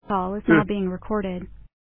Call is now being recorded.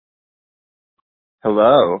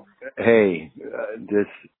 Hello. Hey,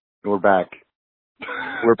 we're back.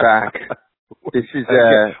 We're back. This is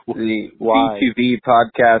the B2B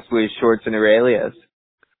podcast with Shorts and Aurelius.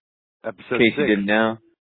 Episode in case 6. You didn't know.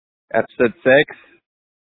 Episode 6?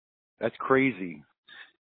 That's crazy.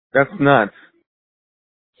 That's nuts.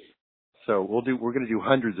 So we're going to do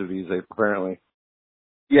hundreds of these, apparently.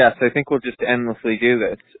 Yes, I think we'll just endlessly do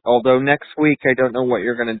this. Although next week, I don't know what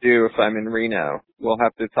you're going to do if I'm in Reno. We'll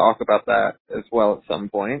have to talk about that as well at some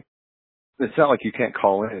point. It's not like you can't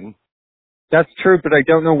call in. That's true, but I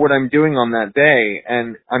don't know what I'm doing on that day,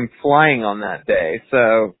 and I'm flying on that day,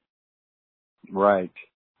 so... Right.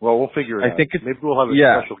 Well, we'll figure it out. Maybe we'll have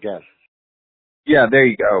a special guest. Yeah, there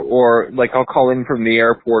you go. Or, I'll call in from the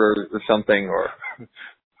airport or something, or...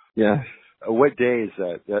 Yeah. What day is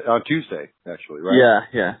that? On Tuesday, actually, right?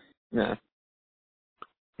 Yeah.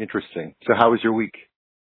 Interesting. So how was your week?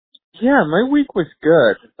 Yeah, my week was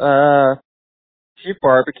good. Few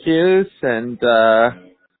barbecues, and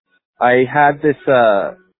I had this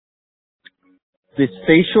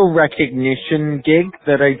facial recognition gig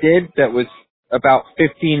that I did that was about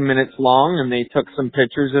 15 minutes long, and they took some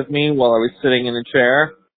pictures of me while I was sitting in a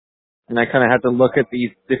chair, and I kind of had to look at these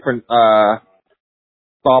different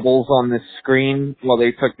baubles on this screen while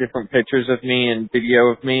they took different pictures of me and video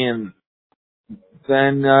of me, and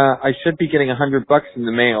then I should be getting $100 in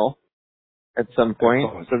the mail at some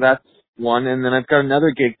point. So that's one, and then I've got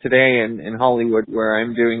another gig today in Hollywood where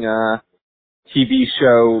I'm doing a TV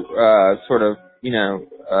show,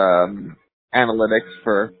 analytics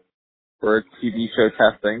for TV show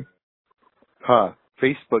testing. Huh.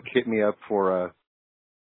 Facebook hit me up for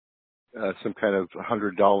some kind of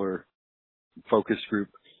 $100 focus group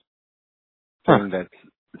thing that's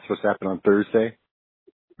supposed to happen on Thursday.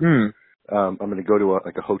 I'm going to go to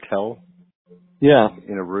a hotel. Yeah.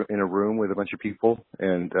 In a room with a bunch of people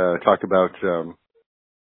and talk about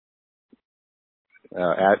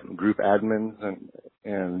group admins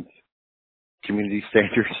and community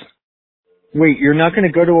standards. Wait, you're not going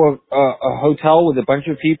to go to a hotel with a bunch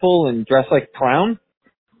of people and dress like a clown?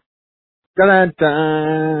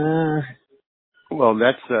 Da-da-da. Well,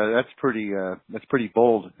 that's pretty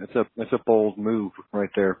bold. That's a bold move right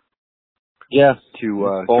there. Yeah.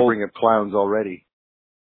 To bring up clowns already.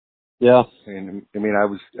 Yeah. And I mean, I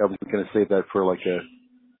was going to save that for like a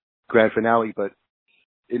grand finale, but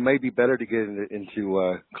it may be better to get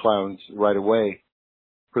into clowns right away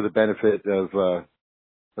for the benefit of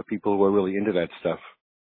people who are really into that stuff.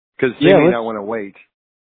 Because they may not want to wait.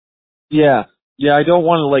 Yeah. Yeah, I don't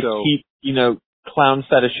want to keep, clown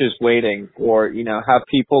fetishes waiting or, have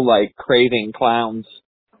people craving clowns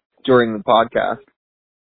during the podcast.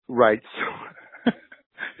 Right.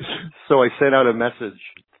 So I sent out a message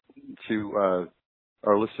to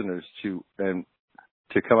our listeners to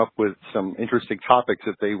come up with some interesting topics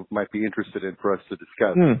that they might be interested in for us to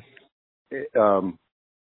discuss.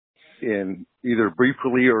 In either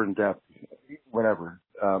briefly or in depth, whatever.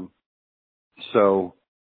 So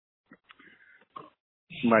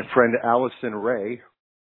my friend Allison Ray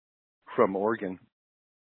from Oregon,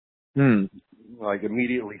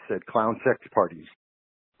 immediately said clown sex parties.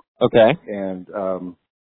 Okay. And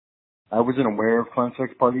I wasn't aware of clown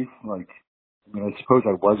sex parties. I suppose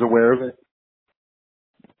I was aware of it,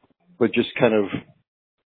 but just kind of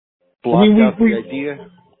blocked out the idea.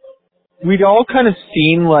 We'd all kind of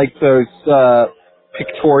seen those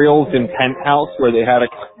pictorials in Penthouse where they had a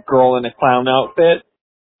girl in a clown outfit,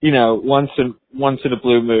 once in a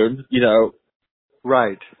blue moon,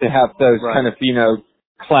 Right. They have those kind of,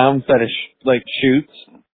 clown fetish shoots.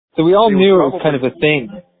 So we all knew it was kind of a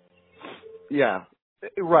thing. Yeah.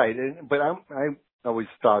 Right. But I always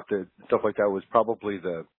thought that stuff like that was probably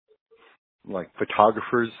the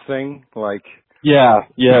photographers thing, Yeah.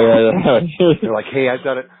 They're like, hey, I've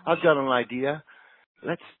got an idea.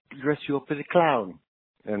 Let's dress you up as a clown.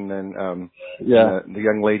 And then the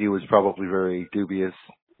young lady was probably very dubious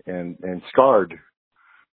and scarred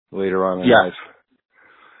later on in life.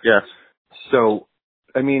 Yes. So,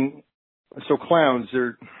 I mean, clowns,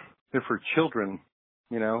 they're for children,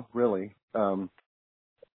 really. I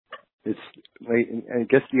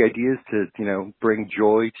guess the idea is to, bring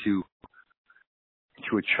joy to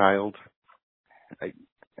a child. I've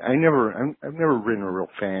never been a real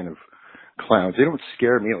fan of clowns. They don't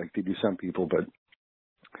scare me like they do some people, but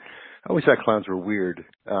I always thought clowns were weird.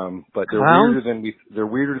 But they're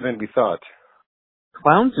weirder than we thought.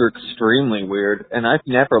 Clowns are extremely weird, and I've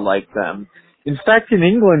never liked them. In fact, in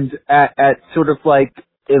England, at sort of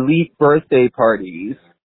elite birthday parties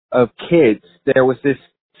of kids, there was this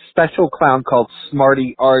special clown called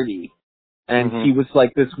Smarty Artie, And he was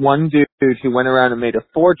like this one dude who went around and made a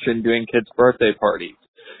fortune doing kids' birthday parties.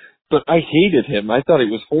 But I hated him. I thought he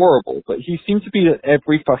was horrible. But he seemed to be at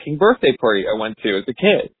every fucking birthday party I went to as a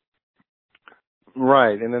kid.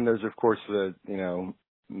 Right. And then there's, of course, the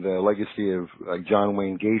legacy of like John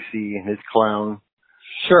Wayne Gacy and his clown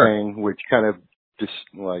thing, which kind of just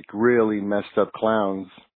like really messed up clowns,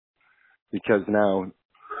 because now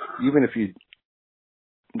even if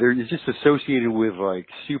they're just associated with like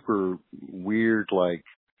super weird, like,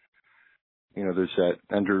 you know, there's that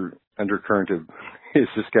undercurrent of, is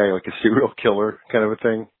this guy like a serial killer kind of a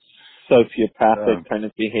thing? Sociopathic kind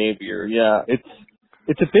of behavior. Yeah.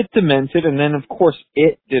 It's a bit demented, and then of course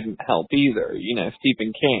it didn't help either, you know,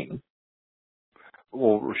 Stephen King.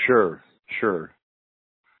 Well, sure.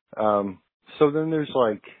 So then there's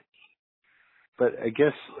like, but I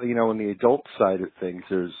guess, you know, on the adult side of things,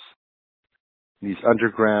 there's these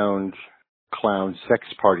underground clown sex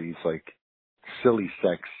parties, like silly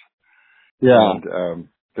sex. Yeah. And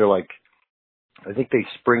they're like, I think they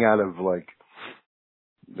spring out of like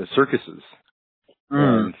the circuses.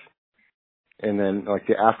 And then like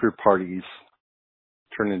the after parties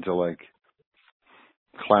turn into like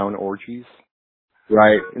clown orgies.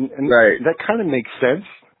 Right. And right. That kind of makes sense,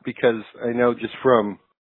 because I know just from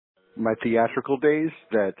my theatrical days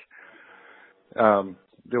that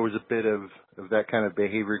there was a bit of that kind of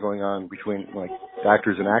behavior going on between like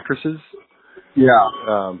actors and actresses. Yeah.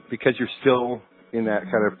 Because you're still in that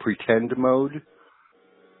kind of pretend mode.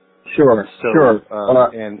 Sure. So, sure.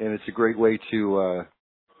 And it's a great way to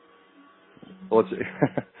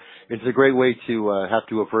it's a great way to have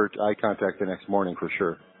to avert eye contact the next morning, for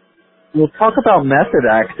sure. We'll talk about method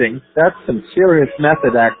acting. That's some serious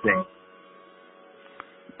method acting.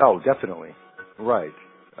 Oh, definitely. Right.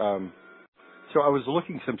 So I was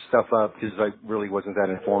looking some stuff up because I really wasn't that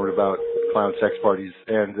informed about clown sex parties,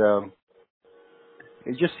 and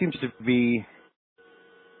it just seems to be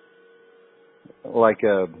like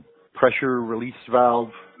a pressure release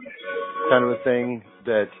valve kind of a thing,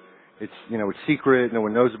 that it's, you know, it's secret, no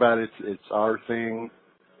one knows about it, it's our thing.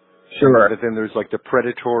 Sure. But then there's like the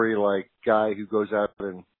predatory like guy who goes out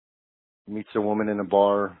and meets a woman in a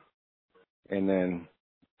bar and then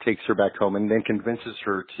takes her back home and then convinces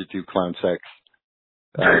her to do clown sex.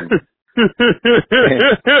 Right.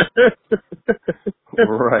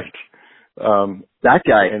 That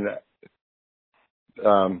guy.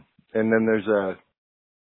 And then there's a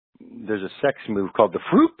sex move called the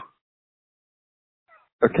Froop.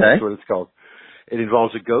 Okay. That's what it's called. It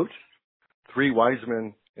involves a goat, 3 wise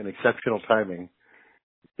men, and exceptional timing.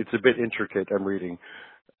 It's a bit intricate, I'm reading.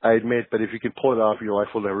 I admit, but if you can pull it off, your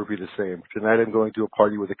life will never be the same. Tonight I'm going to a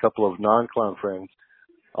party with a couple of non-clown friends.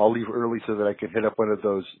 I'll leave early so that I can hit up one of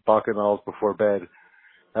those bacchanals before bed.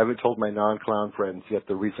 I haven't told my non-clown friends yet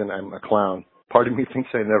the reason I'm a clown. Part of me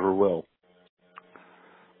thinks I never will.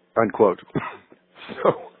 Unquote.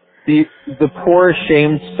 So the poor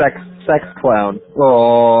ashamed sex clown.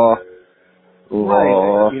 Oh.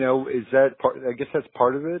 Right. You know, is that part? I guess that's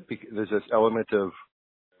part of it. Because there's this element of,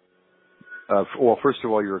 well, first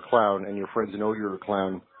of all, you're a clown, and your friends know you're a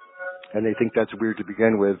clown, and they think that's weird to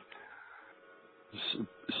begin with.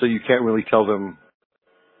 So you can't really tell them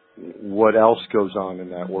what else goes on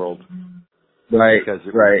in that world. Right. Because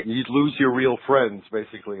right. You'd lose your real friends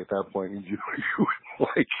basically at that point. You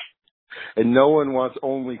like, and no one wants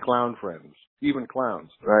only clown friends, even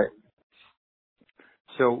clowns. Right.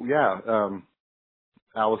 So yeah.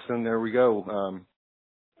 Allison, there we go.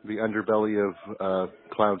 The underbelly of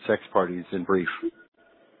clown sex parties in brief.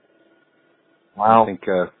 Wow. I think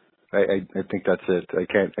I think that's it. I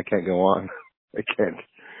can't go on. I can't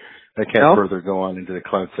further go on into the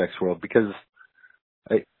clown sex world, because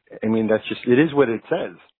I mean that's just, it is what it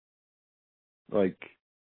says. Like,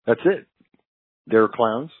 that's it. They're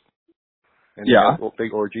clowns, and they have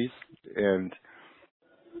big orgies, and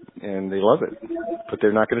they love it, but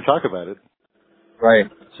they're not going to talk about it. Right.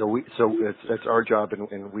 So that's our job,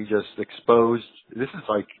 and we just exposed. This is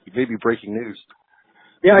like maybe breaking news.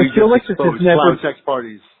 Yeah, I feel like this has never clown sex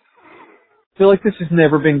parties. I feel like this has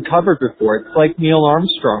never been covered before. It's like Neil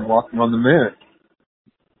Armstrong walking on the moon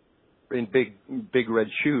in big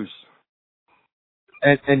red shoes,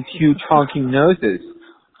 and huge honking noses,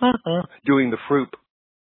 doing the Froop.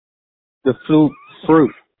 The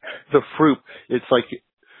fruit. The Froop. It's like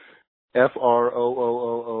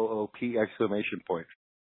FROOOOOP exclamation point.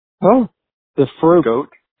 Oh, the fruit. Goat,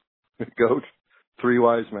 3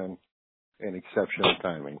 wise men, and exceptional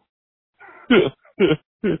timing.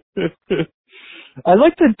 I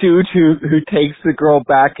like the dude who takes the girl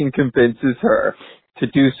back and convinces her to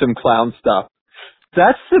do some clown stuff.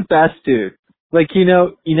 That's the best dude. like, you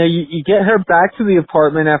get her back to the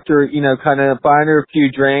apartment after, kind of buying her a few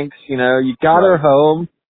drinks, you got her home,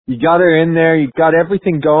 you got her in there, you got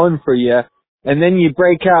everything going for you, and then you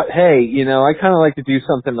break out, hey, I kind of like to do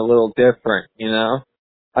something a little different,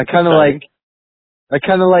 I kind of like,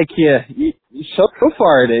 so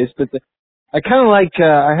far it is, but I kind of like,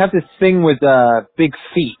 I have this thing with, big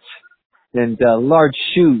feet and, large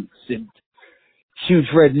shoes and huge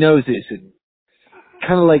red noses and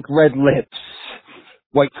kind of like red lips,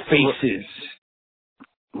 white faces.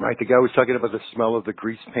 Right, the guy was talking about the smell of the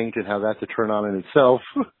grease paint and how that's a turn on in itself.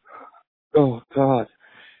 Oh, God.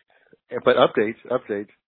 But update. Okay.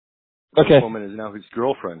 This woman is now his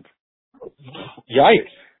girlfriend.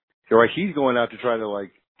 Yikes. Right, he's going out to try to,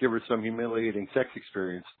 like, give her some humiliating sex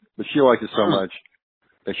experience. But she likes it so much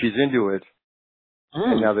that she's into it.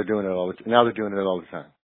 And now they're doing it all the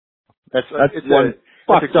time. That's one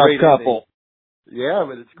fucked up couple. Ending. Yeah,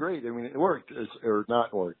 but it's great. I mean, it worked, or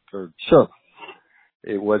not worked, or sure.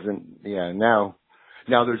 It wasn't. Yeah, now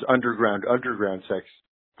there's underground sex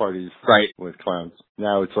parties, right, with clowns.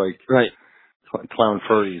 Now it's like clown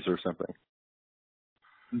furries or something.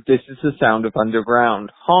 This is the sound of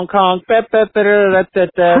underground. Hong Kong.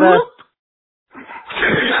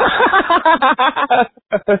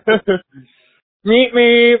 Meet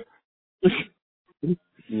me.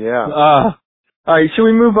 Yeah. All right. Should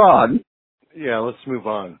we move on? Yeah. Let's move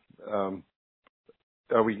on.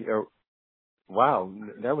 Wow,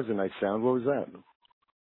 that was a nice sound. What was that?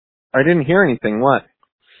 I didn't hear anything. What?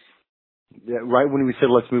 Yeah, right when we said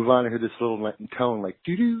let's move on, I heard this little tone like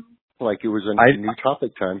doo-doo, like it was a new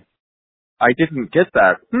topic time. I didn't get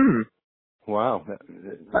that. Wow.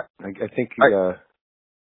 I think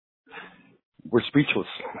we're speechless.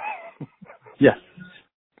 Yes.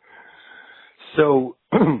 So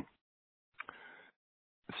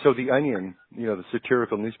The Onion, the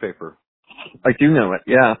satirical newspaper. I do know it,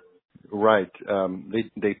 yeah. Right.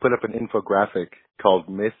 They put up an infographic called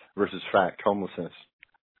Myth versus Fact, Homelessness.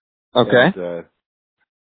 Okay.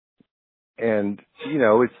 And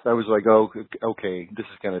I was like, oh, okay, this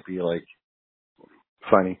is going to be like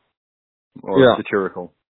funny or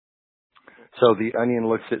satirical. So The Onion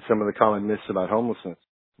looks at some of the common myths about homelessness.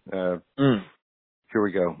 Here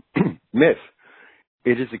we go. Myth.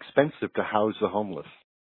 It is expensive to house the homeless.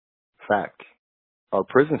 Fact. Our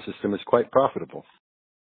prison system is quite profitable.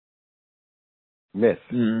 Myth.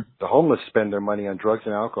 The homeless spend their money on drugs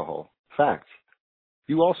and alcohol. Fact.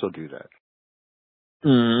 You also do that.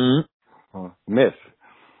 Myth.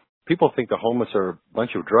 People think the homeless are a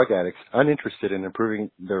bunch of drug addicts uninterested in improving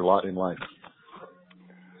their lot in life.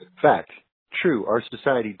 Fact. True, our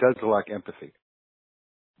society does lack empathy.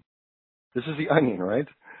 This is The Onion, right?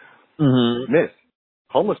 Myth.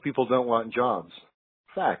 Homeless people don't want jobs.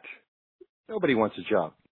 Fact. Nobody wants a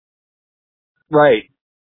job. Right.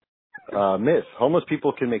 Myth. Homeless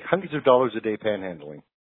people can make hundreds of dollars a day panhandling.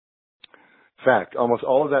 Fact. Almost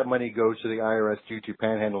all of that money goes to the IRS due to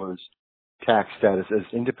panhandlers' tax status as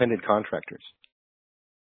independent contractors.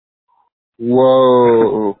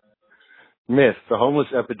 Whoa. Myth. The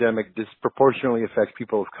homeless epidemic disproportionately affects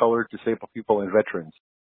people of color, disabled people, and veterans.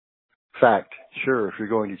 Fact. Sure, if you're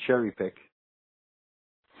going to cherry pick.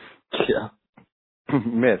 Yeah.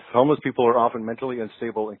 Myth. Homeless people are often mentally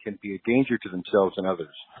unstable and can be a danger to themselves and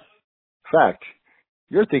others. Fact.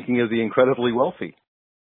 You're thinking of the incredibly wealthy.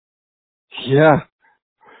 Yeah.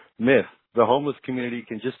 Myth. The homeless community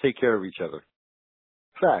can just take care of each other.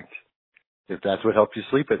 Fact. If that's what helps you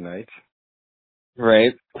sleep at night.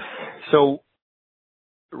 Right. So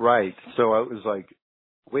I was like,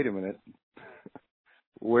 wait a minute.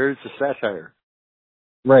 Where's the satire?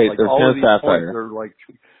 Right. Like, there's all no satire. Are like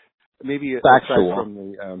maybe factual.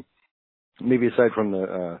 aside from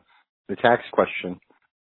the tax question.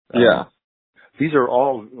 Yeah. These are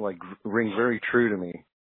all like ring very true to me.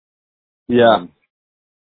 Yeah.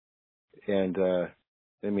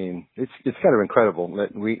 I mean, it's kind of incredible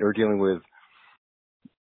that we are dealing with,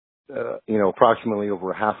 approximately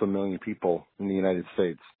over 500,000 people in the United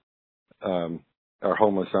States are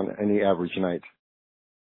homeless on any average night.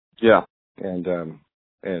 Yeah.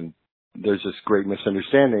 And there's this great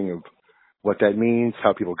misunderstanding of what that means,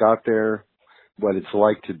 how people got there, what it's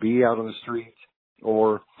like to be out on the street,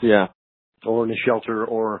 or in a shelter,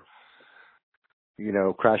 or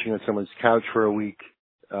crashing on someone's couch for a week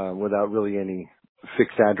without really any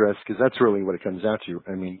fixed address, because that's really what it comes down to.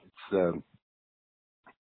 I mean, it's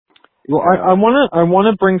I want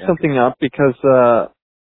to bring something up because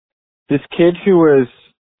this kid who was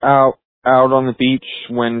out on the beach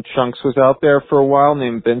when Chunks was out there for a while,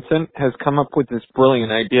 named Vincent, has come up with this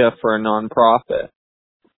brilliant idea for a nonprofit.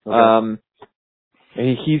 Okay.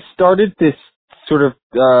 He started this sort of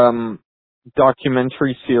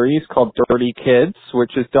documentary series called Dirty Kids,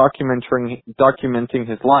 which is documenting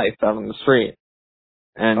his life out on the street.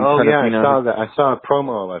 And Oh kind yeah, of, I saw that. I saw a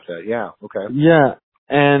promo about that. Yeah. Okay. Yeah,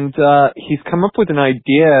 and he's come up with an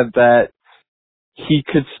idea that he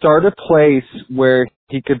could start a place where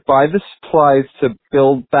he could buy the supplies to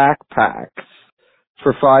build backpacks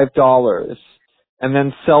for $5 and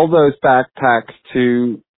then sell those backpacks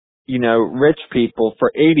to, rich people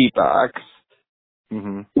for $80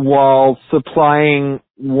 Mhm. while supplying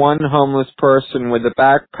one homeless person with a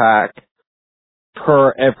backpack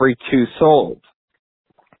per every 2 sold.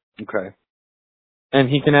 Okay. And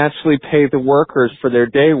he can actually pay the workers for their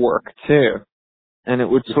day work too. And it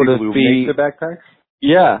would The sort people of who be, make the backpacks?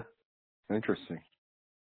 yeah, Interesting.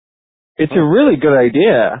 it's a really good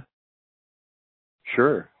idea.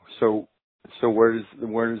 Sure. So where does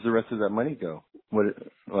the rest of that money go? What,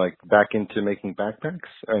 like back into making backpacks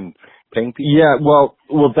and paying people? Yeah, well,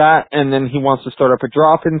 that, and then he wants to start up a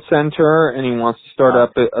drop-in center, and he wants to start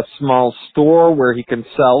up a small store where he can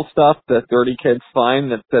sell stuff that dirty kids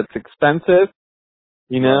find that's expensive,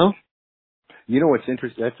 Right. You know what's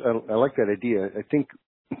interesting? I like that idea. I think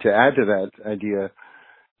to add to that idea,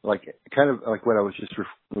 like kind of like what I was just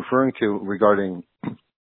referring to regarding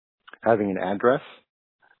having an address.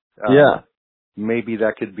 Yeah. Maybe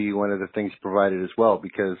that could be one of the things provided as well,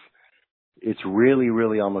 because it's really,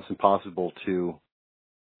 really almost impossible to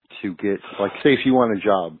get, like, say if you want a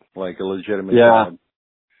job, like a legitimate job,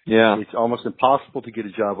 it's almost impossible to get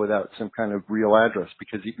a job without some kind of real address,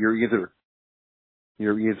 because you're either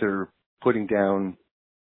putting down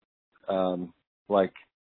like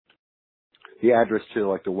the address to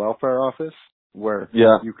like the welfare office where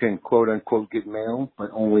you can quote unquote get mail, but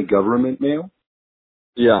only government mail.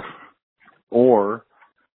 Yeah. Or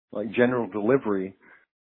like general delivery,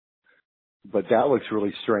 but that looks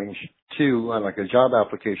really strange too on like a job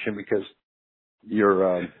application, because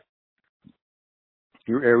your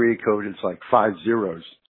area code is like 5 zeros.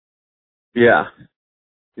 Yeah.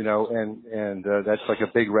 And that's like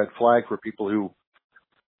a big red flag for people who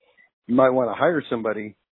might want to hire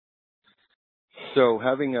somebody. So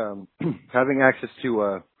having having access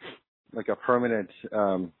to like a permanent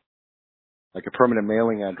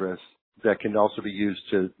mailing address that can also be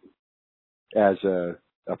used as a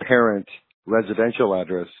parent residential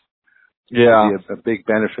address would be a big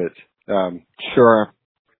benefit. Sure.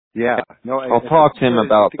 Yeah. No, I'll talk to him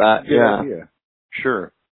about that. Yeah. Idea.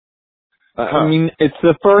 Sure. I mean, it's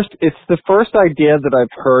the first idea that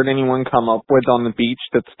I've heard anyone come up with on the beach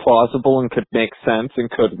that's plausible and could make sense and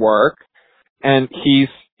could work. And he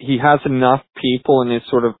has enough people in his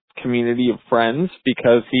sort of community of friends,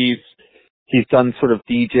 because he's done sort of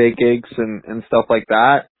DJ gigs and stuff like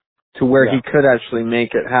that, to where he could actually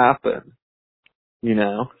make it happen.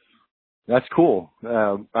 That's cool.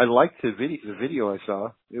 I liked the video I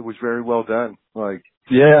saw. It was very well done. And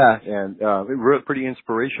it was pretty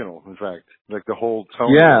inspirational. In fact, like the whole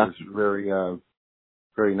tone was very,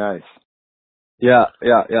 very nice. Yeah,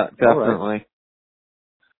 definitely. Right.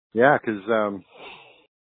 Yeah, because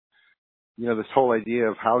this whole idea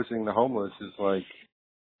of housing the homeless is like,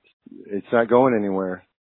 it's not going anywhere.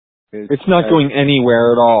 It's not going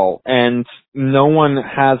anywhere at all, and no one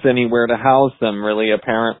has anywhere to house them, really,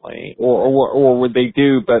 apparently. Or would they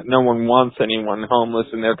do, but no one wants anyone homeless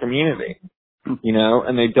in their community,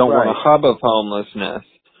 and they don't want a hub of homelessness.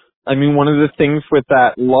 I mean, one of the things with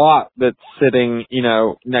that lot that's sitting,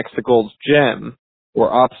 next to Gold's Gym, or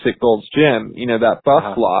opposite Gold's Gym, that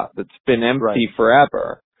bus lot that's been empty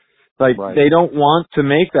forever. They don't want to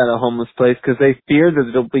make that a homeless place because they fear that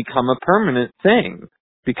it'll become a permanent thing.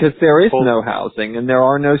 Because there is no housing and there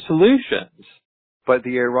are no solutions. But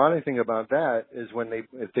the ironic thing about that is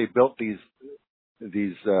if they built these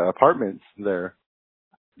apartments there,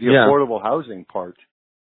 the affordable housing part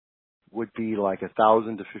would be like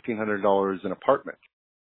 $1,000 to $1,500 an apartment.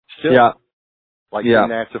 Still,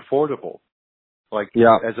 and that's affordable.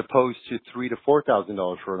 As opposed to $3,000 to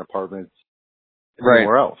 $4,000 for an apartment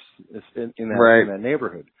anywhere else in that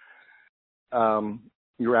neighborhood.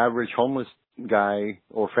 Your average homeless guy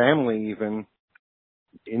or family even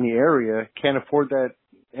in the area can't afford that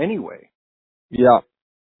anyway. It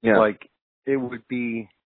would be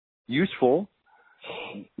useful,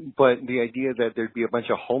 but the idea that there'd be a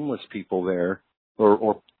bunch of homeless people there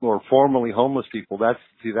or formerly homeless people,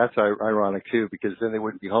 that's ironic too, because then they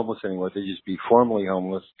wouldn't be homeless anymore, they'd just be formerly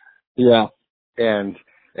homeless. And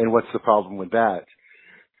what's the problem with that?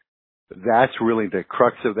 That's really the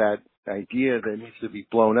crux of that idea that needs to be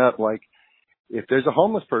blown up. Like, if there's a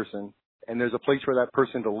homeless person and there's a place for that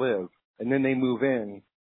person to live, and then they move in,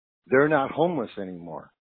 they're not homeless anymore.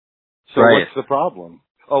 So Right. what's the problem?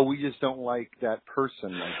 Oh, we just don't like that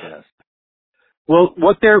person, I guess. Well,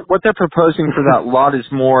 what they're proposing for that lot is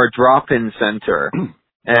more a drop-in center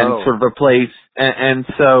and Oh. sort of a place, and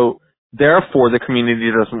so therefore the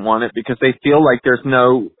community doesn't want it because they feel like there's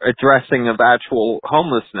no addressing of actual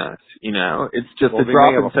homelessness. You know, it's just Well, a they may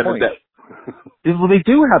drop-in have a center point. well, they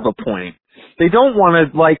do have a point. They don't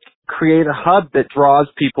want to like create a hub that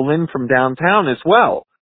draws people in from downtown as well.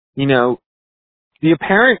 You know, the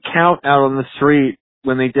apparent count out on the street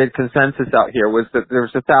when they did consensus out here was that there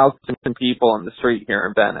was 1,000 people on the street here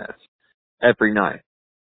in Venice every night.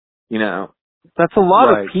 You know, that's a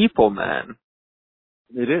lot Right. of people, man.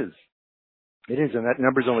 It is. It is, and that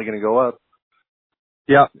number's only going to go up.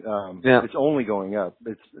 Yeah. It's only going up.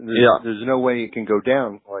 There's no way it can go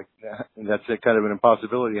down. Like that's a kind of an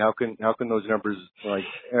impossibility. How can those numbers like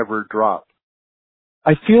ever drop?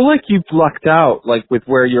 I feel like you've lucked out, like with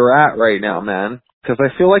where you're at right now, man. Because I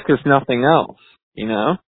feel like there's nothing else. You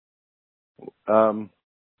know?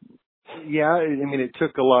 Yeah. I mean, it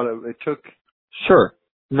took Sure.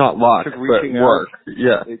 Not luck, took but reaching work. out.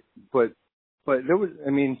 Yeah. But there was. I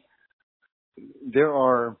mean, there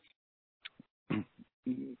are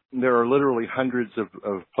literally hundreds of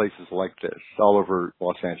places like this all over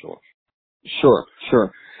Los Angeles Sure.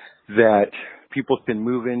 that people can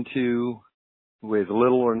move into with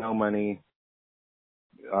little or no money,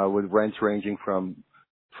 with rents ranging from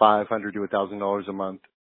 $500 to $1,000 a month.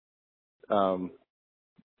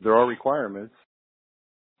 There are requirements,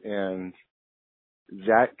 and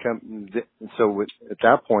so at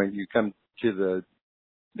that point you come to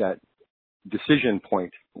that decision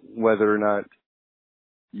point whether or not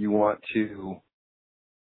you want to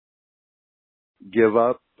give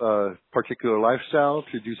up a particular lifestyle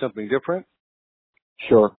to do something different.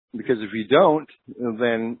 Sure. Because if you don't,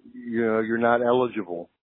 then you're not eligible.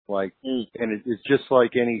 Like, and it's just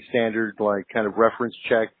like any standard like kind of reference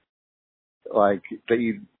check, like that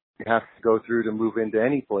you have to go through to move into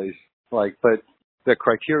any place. Like, but the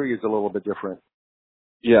criteria is a little bit different.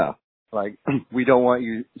 Yeah. Like, we don't want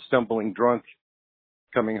you stumbling drunk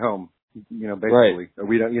coming home. You know, basically, Right.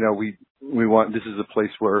 we don't. You know, we want this is a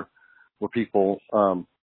place where people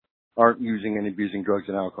aren't using and abusing drugs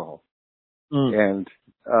and alcohol. And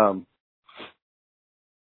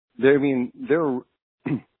there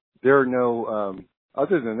are no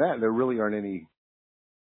other than that, there really aren't any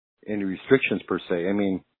restrictions per se. I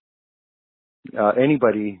mean,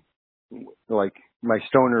 anybody like my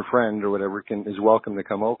stoner friend or whatever is welcome to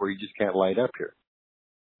come over. You just can't light up here.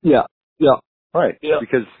 Yeah. Right. Yeah.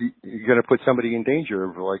 Because you're going to put somebody in danger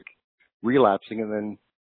of like relapsing, and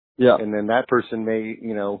then that person may,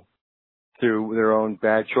 through their own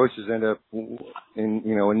bad choices end up in,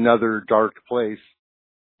 another dark place.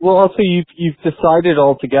 Well, also you've decided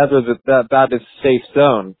altogether that is a safe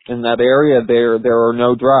zone. In that area there are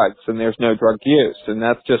no drugs and there's no drug use, and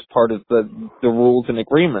that's just part of the rules and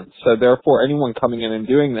agreements. So therefore anyone coming in and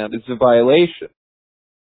doing that is a violation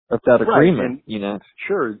of that agreement, and,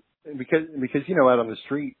 Sure. Because out on the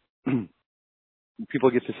street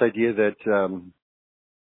people get this idea that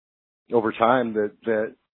over time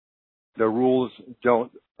that the rules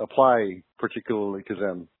don't apply particularly to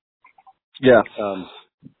them. Yeah.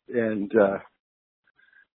 And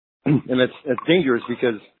that's dangerous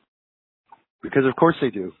because of course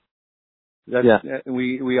they do.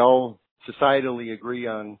 We all societally agree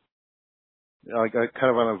on like kind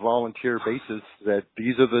of on a volunteer basis that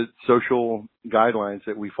these are the social guidelines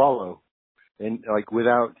that we follow, and like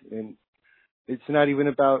and it's not even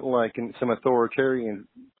about like some authoritarian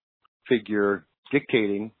figure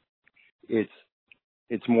dictating.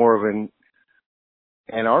 It's more of an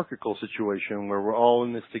anarchical situation where we're all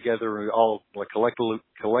in this together and we all like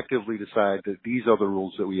collectively decide that these are the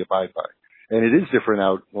rules that we abide by. And it is different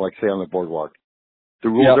out, like say on the boardwalk. The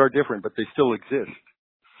rules are different, but they still exist.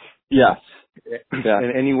 Yes.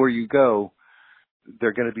 And anywhere you go, there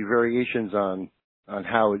are going to be variations on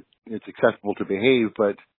how it's acceptable to behave,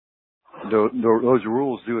 but those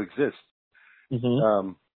rules do exist.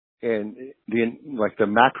 Mm-hmm. And the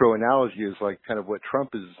macro analogy is like kind of what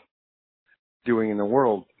Trump is doing in the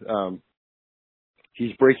world.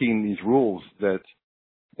 He's breaking these rules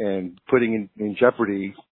and putting in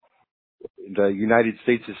jeopardy the United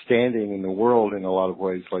States' standing in the world in a lot of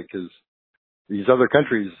ways, like, cause these other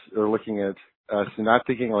countries are looking at us and not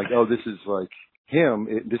thinking like, oh, this is like him.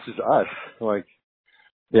 This is us. Like,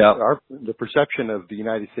 the perception of the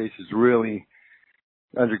United States is really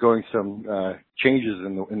undergoing some changes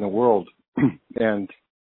in the world, and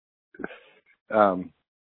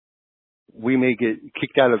we may get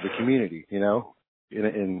kicked out of the community, in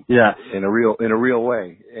a real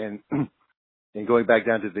way. And and going back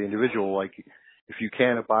down to the individual, like if you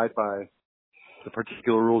can't abide by the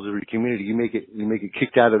particular rules of your community, you make it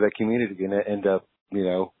kicked out of that community and end up,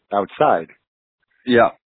 outside. Yeah.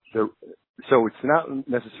 So it's not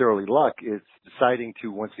necessarily luck. It's deciding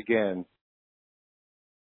to once again,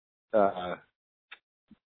 kind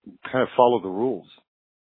of follow the rules.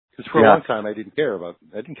 Because for a long time I didn't care about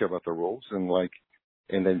the rules, and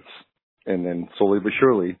then slowly but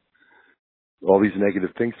surely, all these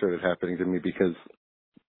negative things started happening to me because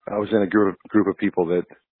I was in a group of people that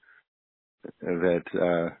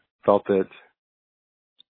felt that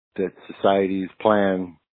society's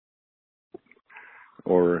plan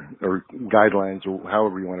or guidelines, or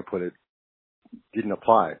however you want to put it, didn't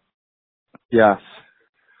apply. Yes.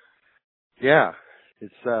 Yeah.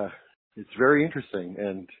 It's very interesting,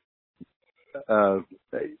 and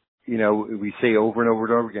we say over and over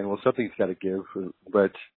and over again, well, something's got to give,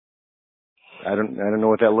 but I don't know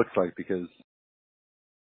what that looks like, because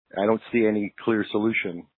I don't see any clear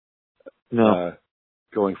solution. No.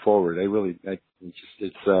 Going forward.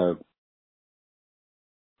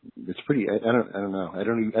 It's pretty, I don't know. I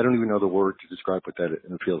don't even know the word to describe what that it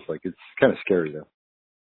feels like. It's kind of scary though.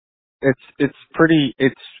 It's pretty,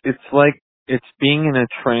 it's like, it's being in a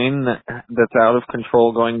train that's out of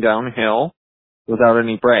control going downhill without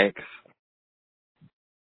any brakes.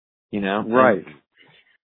 Right.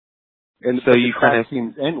 And so you kind of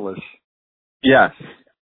seems endless. Yes.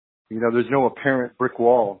 There's no apparent brick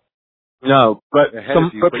wall. No, but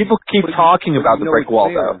people keep talking about the brick wall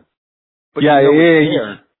though. But yeah,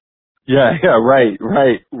 right.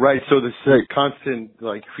 Right. So this constant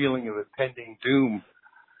feeling of impending doom.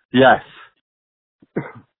 Yes.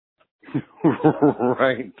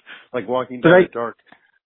 Right. Like walking down a dark,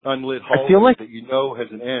 unlit hallway I feel like that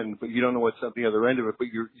has an end, but you don't know what's at the other end of it. But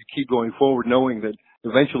you keep going forward, knowing that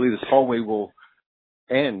eventually this hallway will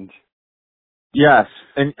end. Yes,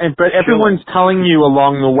 but everyone's telling you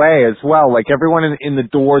along the way as well. Like everyone in the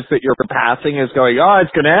doors that you're passing is going, "Oh,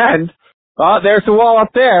 it's going to end. Oh, there's a wall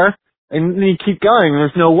up there," and then you keep going.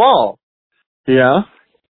 There's no wall. Yeah.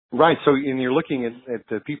 Right. So, and you're looking at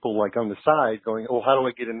the people on the side, going, "Oh, how do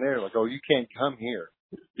I get in there?" Like, "Oh, you can't come here."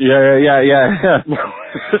 Yeah.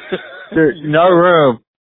 There's no room.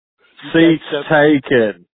 Seats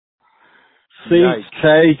taken. Seats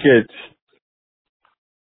taken.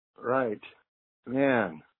 Right.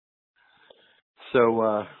 Man.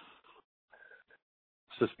 So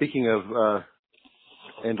speaking of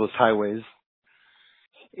endless highways,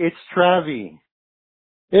 it's Travi.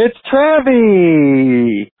 It's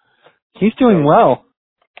Travi. He's doing well.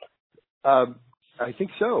 I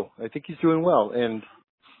think so. I think he's doing well, and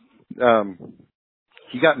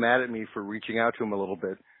he got mad at me for reaching out to him a little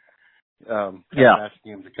bit.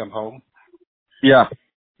 Asking him to come home. Yeah.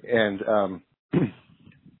 And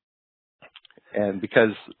and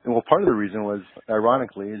because, part of the reason was,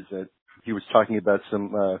 ironically, is that he was talking about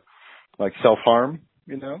some, self-harm,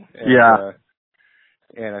 and,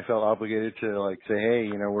 and I felt obligated to, say, hey,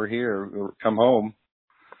 we're here, or come home.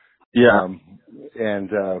 Yeah.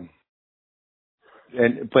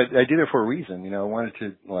 But I did it for a reason, I wanted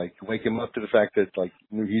to, wake him up to the fact that,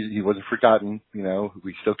 he wasn't forgotten,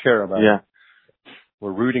 we still care about him.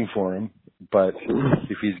 We're rooting for him. But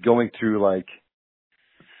if he's going through,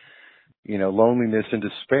 loneliness and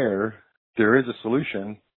despair, there is a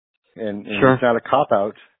solution, and it's not a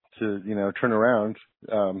cop-out to, turn around.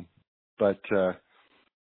 But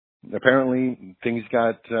apparently things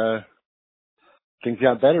got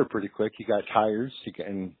better pretty quick. He got tires,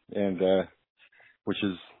 which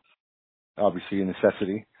is obviously a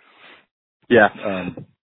necessity. Yeah.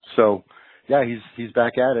 So yeah, he's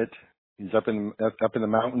back at it. He's up in the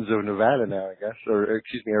mountains of Nevada now, I guess, or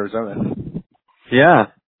excuse me, Arizona. Yeah.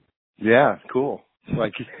 Yeah, cool.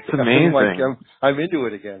 It's amazing. I'm into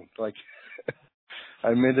it again.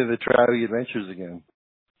 I'm into the Travi adventures again.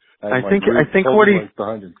 I think what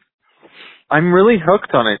behind him. I'm really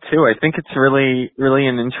hooked on it too. I think it's really, really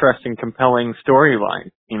an interesting, compelling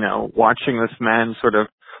storyline. Watching this man sort of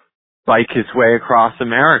bike his way across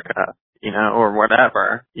America, or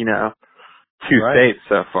whatever, 2 states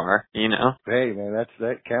so far, Hey man,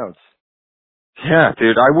 that counts. Yeah,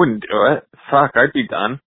 dude, I wouldn't do it. Fuck, I'd be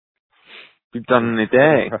done. Be done in a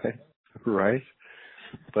day. Right.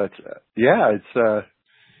 But yeah,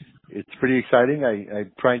 it's pretty exciting. I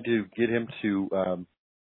tried to get him to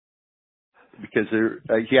because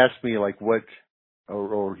he asked me what,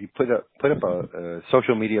 or he put up a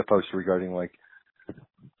social media post regarding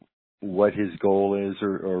what his goal is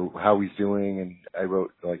or how he's doing, and I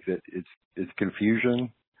wrote that it's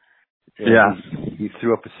confusion. And he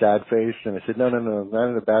threw up a sad face, and I said, no, not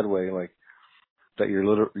in a bad way. that you're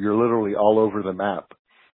literally all over the map,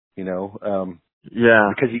 you know,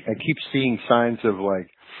 Yeah. because I keep seeing signs of like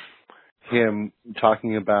him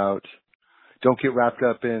talking about don't get wrapped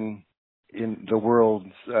up in the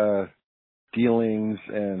world's dealings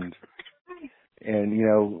and you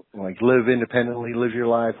know, like live independently, live your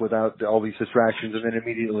life without all these distractions, and then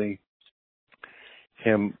immediately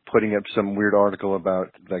him putting up some weird article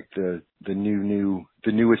about like the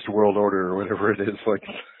newest world order or whatever it is. Like,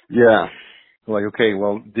 Yeah. like, okay,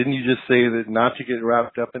 well, didn't you just say that not to get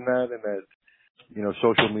wrapped up in that, and that, you know,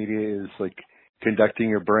 social media is like conducting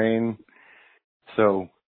your brain? So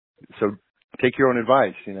take your own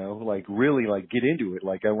advice, you know, like really like get into it.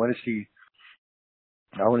 Like I want to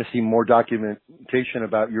see more documentation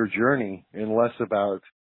about your journey and less about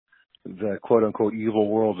the quote unquote evil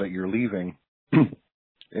world that you're leaving.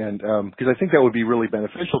 And, cause I think that would be really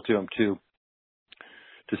beneficial to him to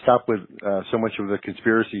stop with, so much of the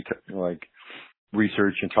conspiracy, like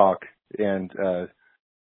research and talk and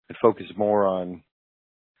focus more on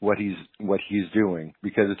what he's doing,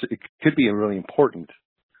 because it could be really important,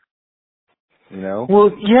 you know?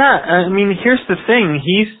 Well, yeah, I mean, here's the thing.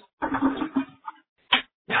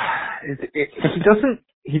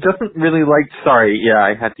 He doesn't really like, sorry, yeah,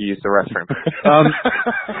 I had to use the restroom.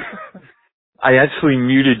 I actually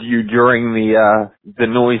muted you during the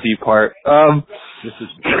noisy part. This is,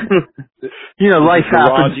 you know, life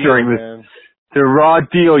happens during this. Man. The raw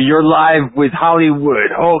deal. You're live with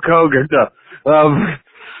Hollywood, Hulk Hogan. No.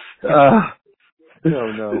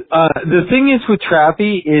 The thing is with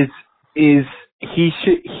Trappy is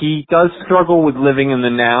he does struggle with living in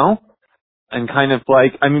the now, and kind of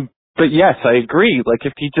like, I mean, but yes, I agree. Like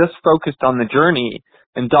if he just focused on the journey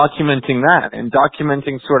and documenting that and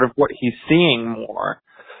documenting sort of what he's seeing more,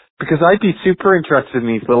 because I'd be super interested in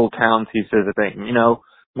these little towns he's visiting. You know,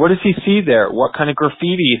 what does he see there? What kind of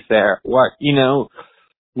graffiti is there? What, you know,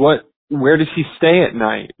 where does he stay at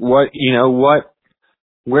night? What, you know,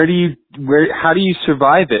 how do you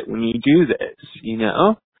survive it when you do this, you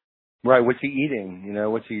know? Right. What's he eating? You know,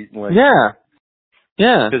 what's he like? Yeah.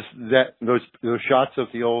 Yeah. Because those shots of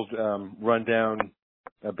the old, rundown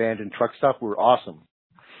abandoned truck stop were awesome.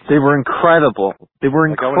 They were incredible. They were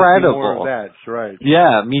incredible. I want to see more of that. That's right.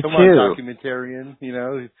 Yeah, me Come too. on, documentarian. You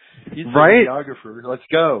know, he's right? a videographer. Let's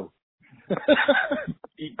go.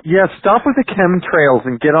 Yeah, stop with the chemtrails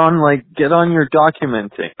and get on your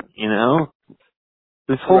documenting. You know,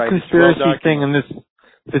 this whole conspiracy thing and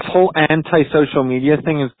this whole anti-social media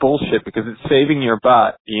thing is bullshit because it's saving your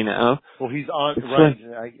butt. You know. Well, he's on right.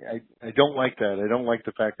 I don't like that. I don't like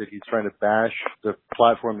the fact that he's trying to bash the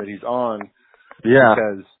platform that he's on. Yeah.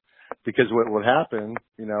 Because what will happen,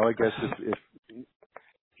 you know, I guess if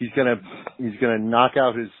he's gonna knock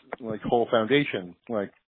out his like whole foundation,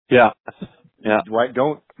 like yeah. Right,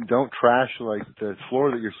 don't trash like the floor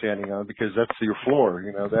that you're standing on, because that's your floor,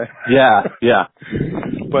 you know that. Yeah.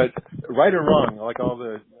 But right or wrong, like all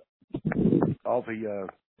the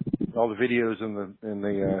videos and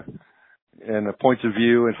the points of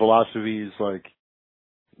view and philosophies, like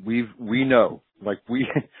we know. Like we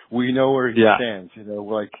know where he stands, you know,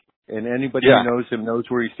 like, and anybody who knows him knows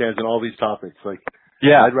where he stands on all these topics. Like,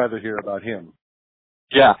 I'd rather hear about him.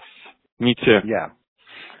 Yeah, me too. Yeah.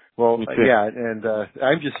 Well, me too. yeah, and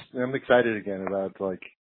I'm excited again about like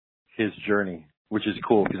his journey, which is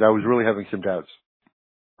cool because I was really having some doubts.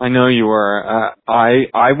 I know you were.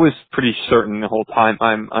 I was pretty certain the whole time.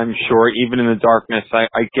 I'm sure, even in the darkness,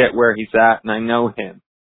 I get where he's at, and I know him.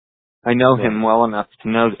 I know him well enough to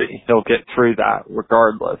know that he'll get through that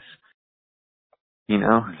regardless. You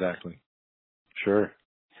know? Exactly. Sure.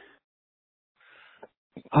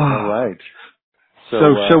 All right.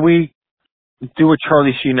 So shall we do a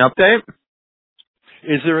Charlie Sheen update?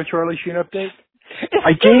 Is there a Charlie Sheen update?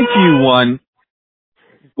 I gave you one.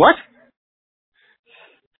 What?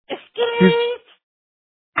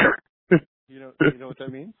 You know what that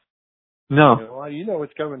means? No. You know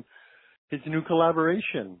what's coming. His new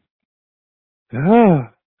collaboration.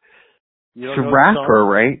 It's a rapper,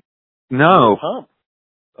 right? No. Pump.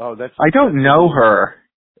 Oh, that's. I don't know her.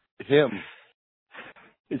 Him.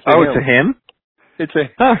 It's him. It's a him?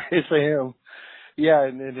 It's a him. Yeah,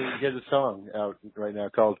 and he has a song out right now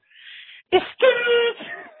called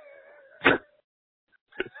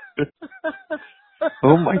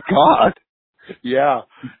Oh my God. Yeah.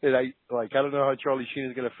 And I don't know how Charlie Sheen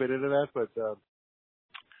is gonna fit into that, but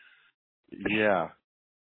yeah.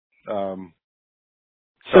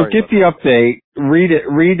 So get the update. Read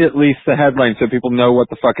at least the headline so people know what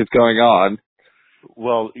the fuck is going on.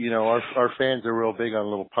 Well, you know, our fans are real big on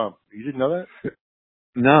Little Pump. You didn't know that?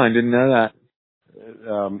 No, I didn't know that.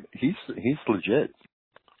 He's legit.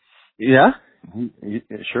 Yeah?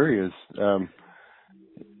 Sure he is.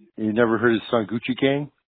 You never heard his song Gucci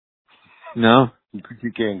Gang? No.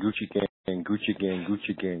 Gucci Gang, Gucci Gang, Gucci Gang,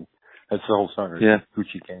 Gucci Gang. That's the whole song, right? Yeah.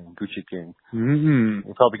 Gucci Gang, Gucci Gang. Mm-hmm.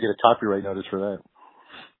 We'll probably get a copyright notice for that.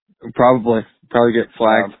 Probably get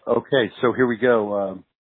flagged. Okay, so here we go.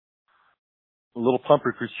 Little Pump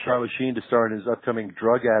recruits Charlie Sheen to star in his upcoming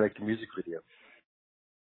Drug Addict music video.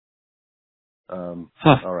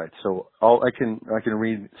 All right, so I can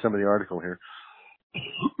read some of the article here.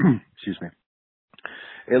 Excuse me.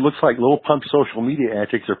 It looks like Lil Pump's social media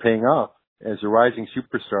antics are paying off, as the rising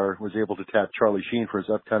superstar was able to tap Charlie Sheen for his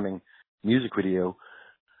upcoming music video.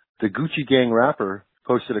 The Gucci Gang rapper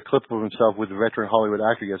posted a clip of himself with a veteran Hollywood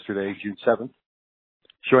actor yesterday, June 7th,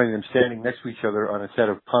 showing them standing next to each other on a set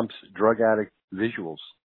of Pump's drug addict visuals.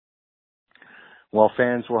 While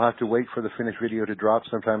fans will have to wait for the finished video to drop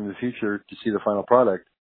sometime in the future to see the final product,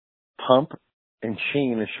 Pump and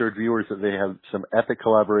Sheen assured viewers that they have some epic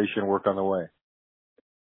collaboration work on the way.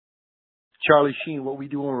 Charlie Sheen, what we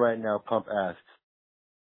doing right now? Pump asks.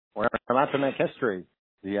 We're about to make history,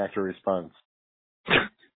 the actor responds.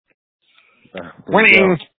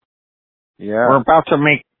 Winning! Yeah. I'm about to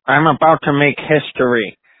make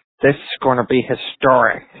history. This is going to be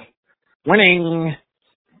historic. Winning!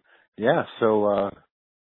 Yeah, so,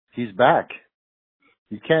 he's back.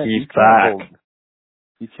 You can't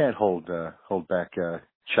hold back,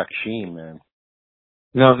 Chuck Sheen, man.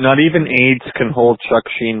 No, not even AIDS can hold Chuck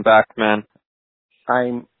Sheen back, man.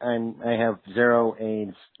 I have 0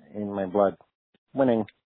 AIDS in my blood. Winning.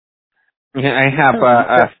 Yeah, I have,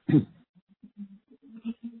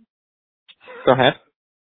 Go ahead.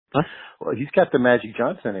 Huh? Well, he's got the Magic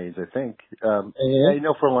Johnson AIDS, I think. I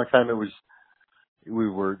know for a long time we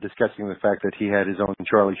were discussing the fact that he had his own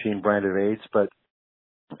Charlie Sheen brand of AIDS, but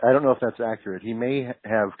I don't know if that's accurate. He may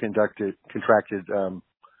have contracted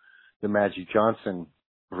the Magic Johnson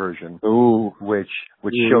version, which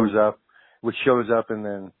shows up and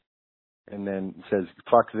then says,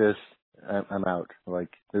 "Fuck this, I'm out." Like,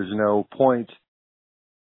 there's no point.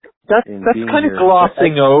 That's kind of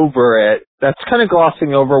glossing over it. That's kind of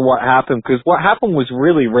glossing over what happened, because what happened was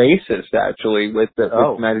really racist, actually, with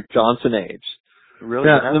Magic Johnson AIDS. Really?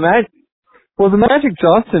 Yeah, the Magic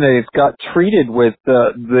Johnson AIDS got treated with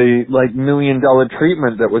the $1 million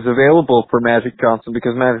treatment that was available for Magic Johnson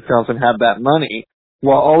because Magic Johnson had that money,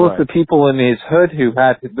 while all of the people in his hood who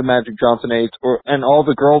had the Magic Johnson AIDS and all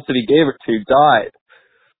the girls that he gave it to died.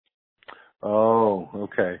 Oh,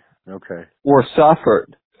 okay. Or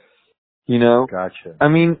suffered. You know? Gotcha. I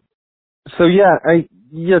mean, so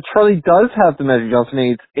Charlie does have the Magic Johnson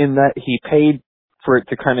AIDS in that he paid for it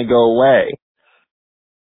to kind of go away.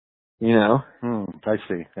 You know? I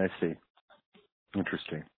see.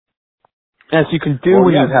 Interesting. As you can do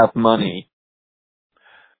when you have money.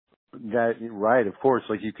 Right, of course.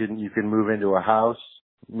 Like you can move into a house,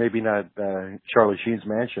 maybe not Charlie Sheen's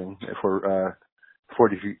mansion for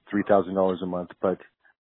 $43,000 a month, but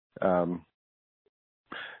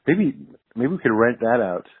maybe we could rent that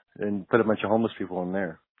out and put a bunch of homeless people in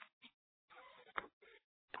there.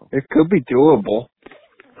 It could be doable.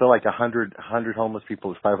 So like 100 homeless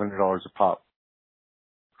people is $500 a pop.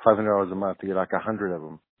 $500 a month to get like 100 of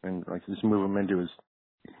them, and like just move them into his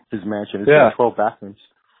mansion. It's got 12 bathrooms.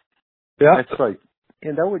 Yeah, it's like,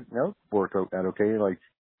 and that would work out okay. Like,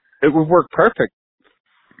 it would work perfect.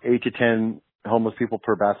 8 to 10 homeless people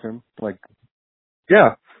per bathroom. Like,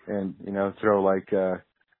 yeah, and throw like 10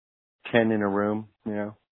 in a room.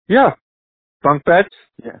 Yeah, bunk beds.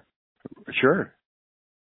 Yeah, sure.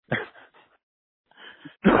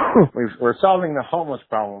 We're solving the homeless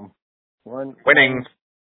problem. Winning.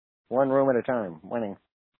 One room at a time. Winning.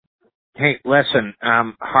 Hey, listen,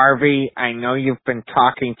 Harvey, I know you've been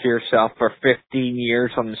talking to yourself for 15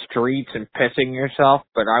 years on the streets and pissing yourself,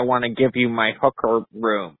 but I want to give you my hooker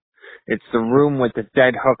room. It's the room with the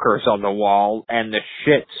dead hookers on the wall and the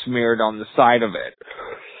shit smeared on the side of it.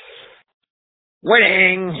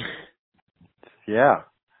 Winning! Yeah.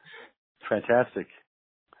 Fantastic.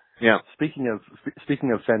 Yeah. Speaking of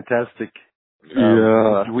fantastic,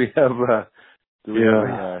 do we have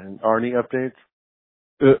an Arnie update?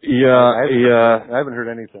 I haven't heard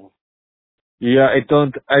anything. Yeah, I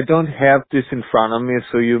don't have this in front of me,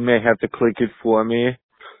 so you may have to click it for me,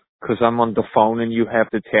 because I'm on the phone and you have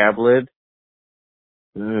the tablet.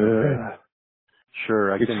 Okay.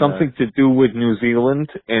 Sure, it's something to do with New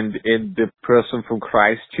Zealand and the person from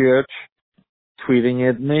Christchurch tweeting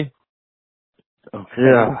at me.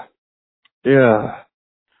 Okay. Yeah.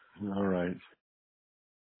 All right.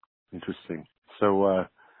 Interesting. So,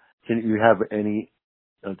 can you have any?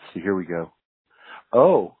 Let's see. Here we go.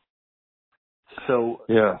 Oh. So.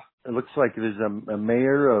 Yeah. it looks like there's a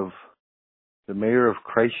mayor of the mayor of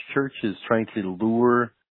Christchurch is trying to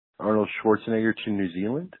lure Arnold Schwarzenegger to New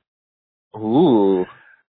Zealand. Ooh.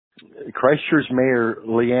 Christchurch Mayor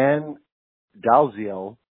Leanne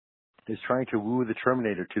Dalziel is trying to woo the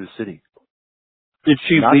Terminator to the city. Did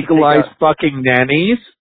she Not to legalize take fucking nannies?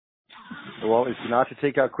 Well, it's not to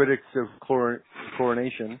take out critics of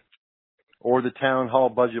Coronation or the town hall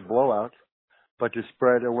budget blowout, but to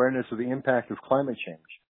spread awareness of the impact of climate change.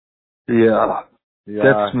 Yeah.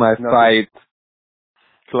 That's my fight.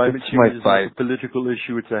 Climate It's change my is fight. not a political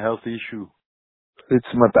issue, it's a health issue.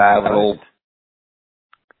 It's my battle. Right.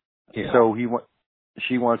 Yeah. So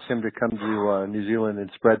she wants him to come to New Zealand and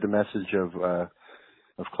spread the message of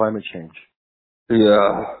climate change.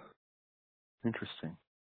 Yeah. Interesting.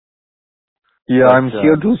 Yeah, But,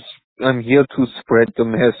 I'm here to spread the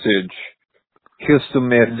message. Here's the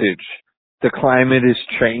message. The climate is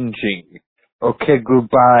changing. Okay,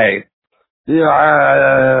 goodbye.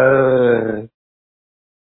 Yeah.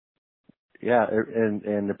 Yeah,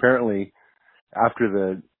 and apparently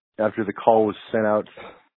after the call was sent out,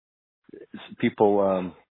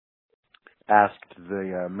 people asked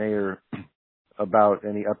the mayor about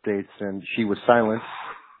any updates, and she was silent,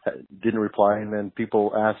 didn't reply. And then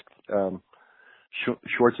people asked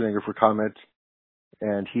Schwarzenegger for comment,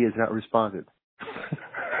 and he has not responded.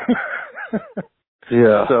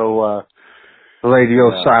 Yeah. So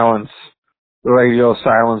Radio silence. Radio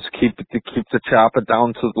silence. Keep the chopper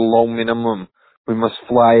down to the low minimum. We must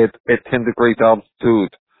fly at 10 degrees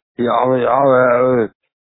altitude. Yeah.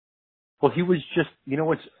 well, he was just. You know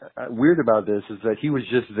what's weird about this is that he was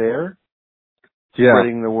just there, Yeah.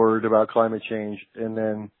 spreading the word about climate change, and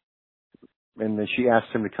then she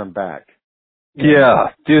asked him to come back.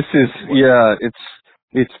 Yeah. This is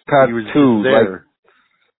it's part He was 2, just there. like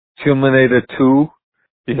Terminator 2.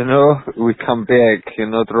 You know, we come back. You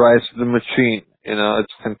know, the rise of the machine. You know,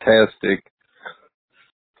 it's fantastic.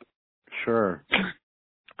 Sure.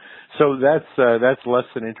 So that's less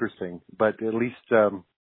than interesting, but at least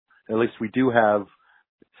we do have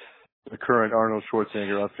the current Arnold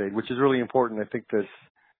Schwarzenegger update, which is really important. I think that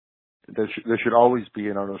there should always be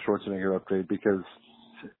an Arnold Schwarzenegger update because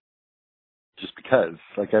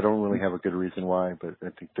like, I don't really have a good reason why, but I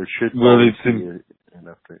think there should always be an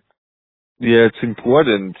update. Yeah, it's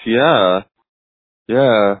important. Yeah.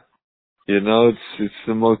 Yeah. You know, it's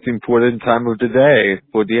the most important time of the day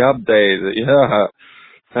for the update. Yeah.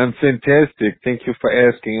 I'm fantastic. Thank you for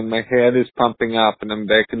asking. And my head is pumping up and I'm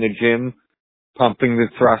back in the gym,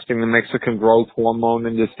 thrusting the Mexican growth hormone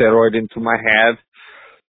and the steroid into my head.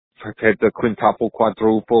 I've had the quintuple,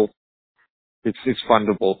 quadruple. It's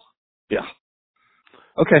fundable. Yeah.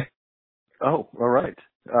 Okay. Oh, all right.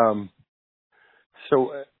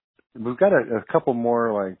 So we've got a couple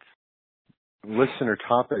more like listener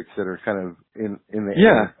topics that are kind of in the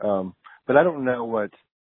air. But I don't know what,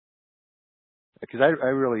 because I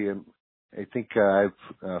really am. I think I've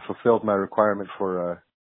fulfilled my requirement for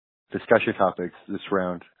discussion topics this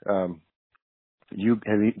round. Do you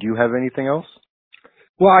have anything else?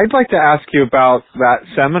 Well, I'd like to ask you about that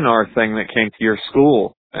seminar thing that came to your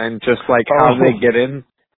school and just like how they get in.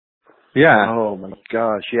 Yeah. Oh my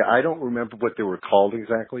gosh. Yeah, I don't remember what they were called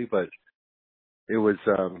exactly, but it was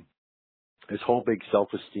this whole big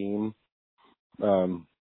self-esteem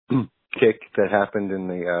kick that happened in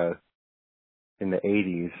the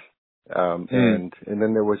 80s. And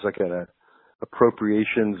then there was like an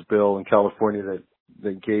appropriations bill in California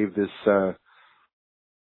that gave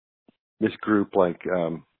this group like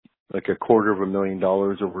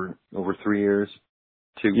 $250,000 over 3 years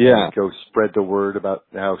to go spread the word about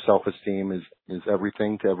how self-esteem is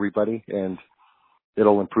everything to everybody, and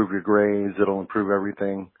it'll improve your grades, it'll improve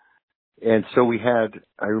everything. And so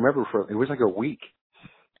I remember it was like a week.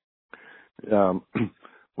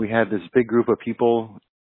 We had this big group of people.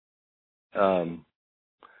 I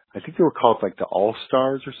think they were called like the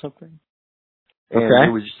All-Stars or something. And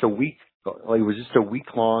it was just a week. Like, it was just a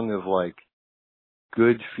week long of like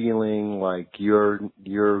good feeling, like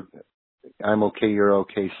I'm okay, you're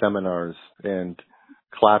okay seminars, and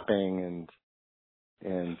clapping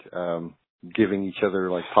and giving each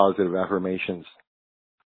other like positive affirmations.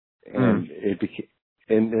 And it became,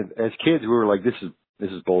 and as kids we were like, this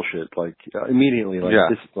is bullshit. Like immediately, like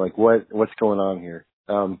this, like what's going on here?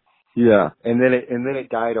 And then it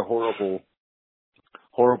died a horrible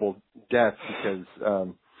death because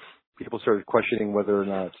people started questioning whether or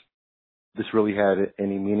not this really had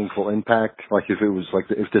any meaningful impact. Like if it was like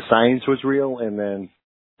if the science was real, and then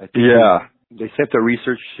I think they sent the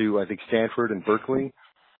research to I think Stanford and Berkeley,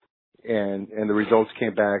 and the results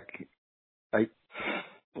came back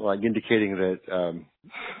like indicating that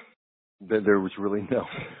that there was really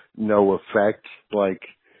no effect, like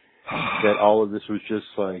that all of this was just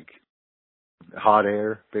like hot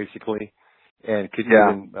air, basically, and could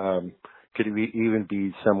even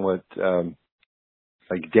be somewhat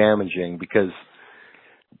like damaging, because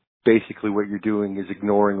basically what you're doing is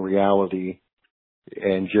ignoring reality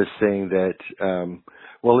and just saying that,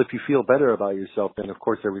 well, if you feel better about yourself, then of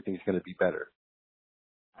course everything's going to be better.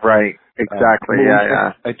 Right. Exactly.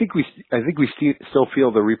 I think we still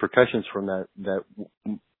feel the repercussions from that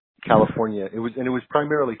California. It was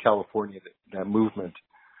primarily California, that movement.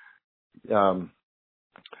 The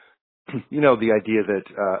idea that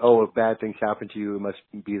if bad things happen to you, it must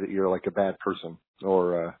be that you're like a bad person,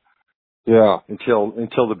 or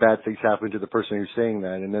until the bad things happen to the person who's saying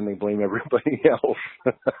that, and then they blame everybody else.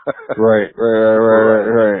 Right.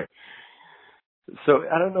 So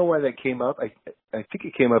I don't know why that came up. I think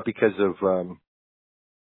it came up because of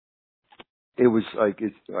it was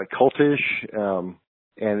it's like cultish,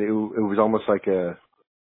 and it was almost like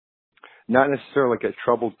not necessarily like a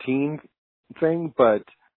troubled teen thing, but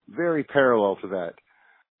very parallel to that.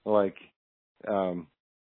 Like,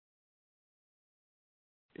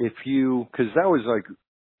 because that was like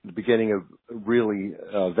the beginning of really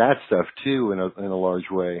that stuff too, in a large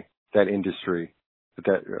way, that industry,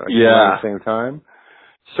 around the same time.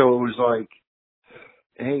 So it was like,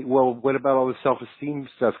 hey, well, what about all the self-esteem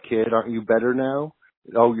stuff, kid? Aren't you better now?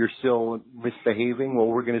 Oh, you're still misbehaving? Well,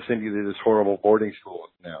 we're going to send you to this horrible boarding school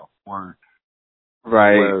now.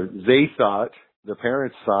 Where they thought, the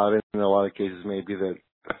parents thought, in a lot of cases maybe, that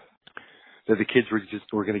the kids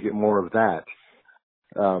were going to get more of that.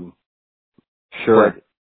 Sure.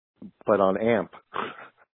 But on AMP,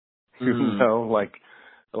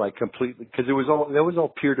 like completely, because that was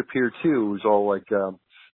all peer-to-peer too. It was all like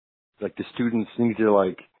the students need to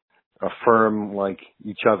like affirm like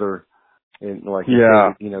each other, and like say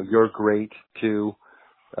that, you're great too.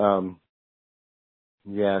 So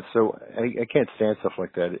I can't stand stuff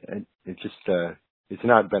like that. It just it's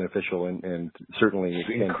not beneficial, and certainly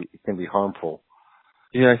it can be harmful.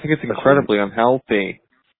 Yeah, I think it's incredibly unhealthy.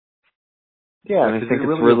 Yeah, and I think it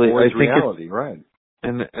really avoids reality, right?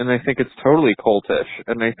 And I think it's totally cultish,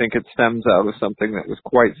 and I think it stems out of something that was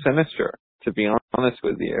quite sinister, to be honest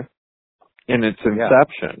with you, in its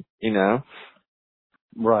inception.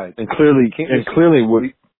 Right. And clearly,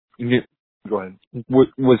 go ahead.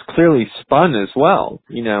 Was clearly spun as well,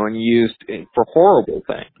 and used for horrible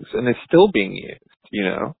things, and it's still being used,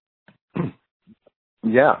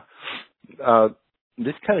 Yeah.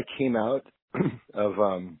 This kind of came out of,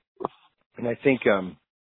 and I think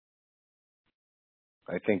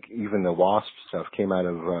even the WASP stuff came out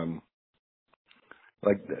of,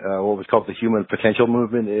 what was called the Human Potential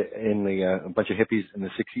Movement in a bunch of hippies in the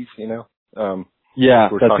 60s,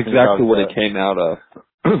 that's exactly what it came out of.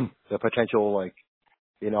 The potential, like,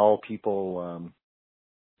 in all people,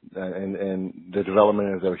 and the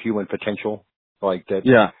development of their human potential, like that.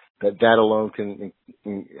 Yeah. That alone can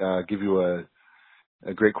give you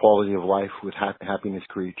a great quality of life with happiness,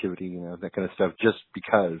 creativity, that kind of stuff. Just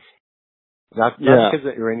because, not because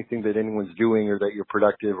that you're anything that anyone's doing, or that you're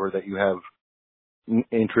productive, or that you have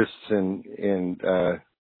interests in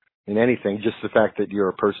anything. Just the fact that you're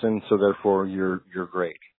a person, so therefore you're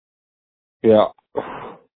great. Yeah.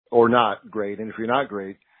 Or not great, and if you're not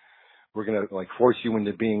great, we're gonna like force you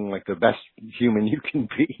into being like the best human you can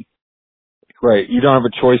be. Right. You don't have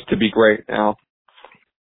a choice to be great now.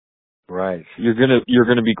 Right. You're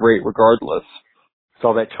gonna be great regardless. It's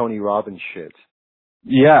all that Tony Robbins shit.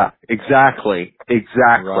 Yeah, exactly.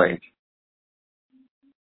 Right.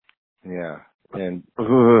 Yeah. And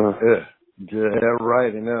yeah,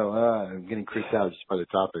 right, I know. I'm getting creeped out just by the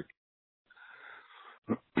topic.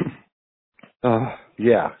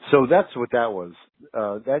 Yeah. So that's what that was.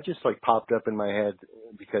 That just like popped up in my head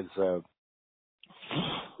because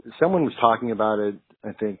someone was talking about it,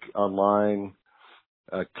 I think, online,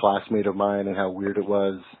 a classmate of mine, and how weird it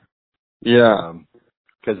was. Yeah.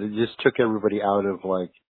 Because it just took everybody out of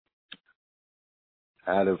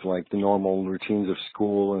the normal routines of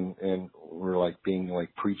school, and we're like being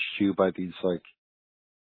like preached to by these like,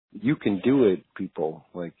 you can do it, people,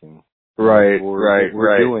 like, and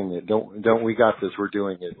we're doing it. Don't we got this? We're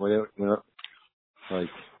doing it. Like,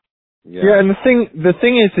 yeah. Yeah, and the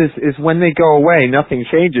thing is when they go away, nothing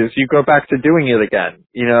changes. You go back to doing it again,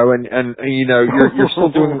 and you're still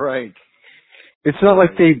doing. Right. It's not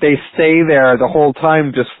like they stay there the whole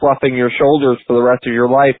time just fluffing your shoulders for the rest of your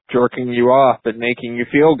life, jerking you off and making you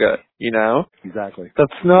feel good, Exactly.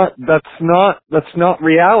 That's not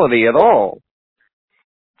reality at all.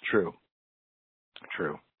 True.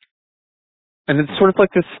 And it's sort of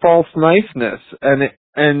like this false niceness,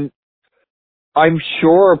 and I'm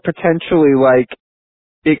sure potentially like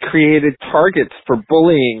it created targets for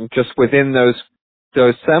bullying just within those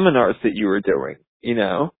seminars that you were doing, you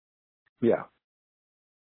know? Yeah.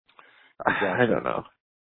 Exactly. I don't know.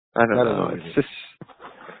 I don't know. Either. It's just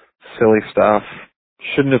silly stuff.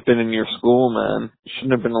 Shouldn't have been in your school, man.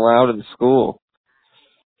 Shouldn't have been allowed in school.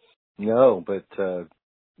 No, but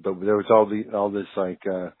there was all this like,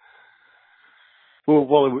 it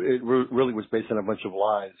really was based on a bunch of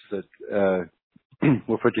lies that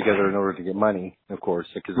were put together in order to get money, of course,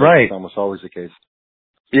 because Right. that's almost always the case.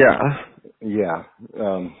 Yeah. Yeah.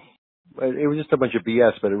 It was just a bunch of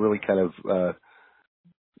BS, but it really kind of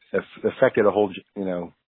affected a whole, you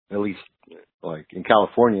know, at least like in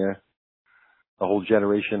California, a whole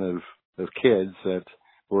generation of kids that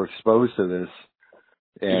were exposed to this.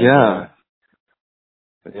 And, yeah.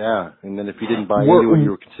 Yeah. And then if you didn't buy into it,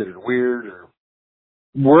 you were considered weird. Or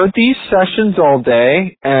were these sessions all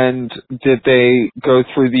day, and did they go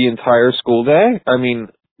through the entire school day? I mean,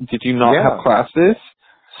 did you not have classes?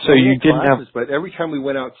 So you didn't classes, have. But every time we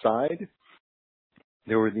went outside,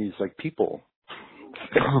 there were these like people.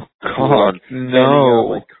 Oh God,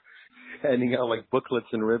 no! Handing out like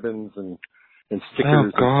booklets and ribbons and stickers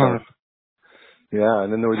Oh God. and stuff. Yeah,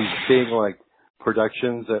 and then there were these big like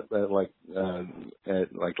productions at like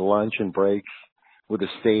lunch and breaks with a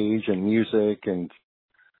stage and music, and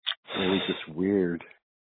it was just weird.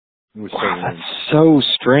 It was wow, that's so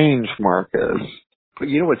strange, Marcus. But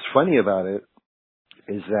you know what's funny about it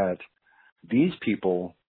is that these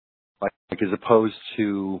people, like as opposed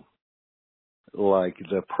to like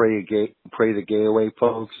the pray the gay away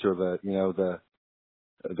folks, or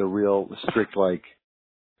the real strict like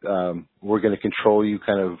we're going to control you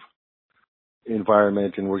kind of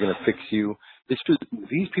environment and we're going to fix you.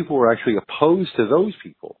 These people were actually opposed to those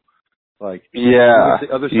people. Like Yeah, the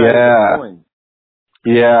other side of the coin.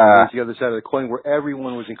 Yeah. The other side of the coin, where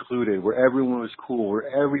everyone was included, where everyone was cool, where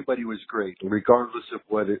everybody was great, regardless of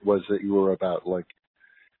what it was that you were about. Like,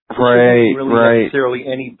 right, really necessarily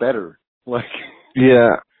any better. Like,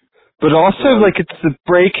 yeah, but also like it's the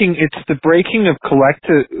breaking of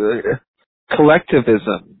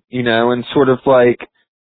collectivism, you know, and sort of like,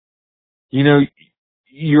 you know,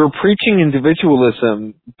 you're preaching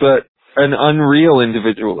individualism, but an unreal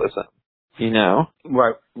individualism, you know?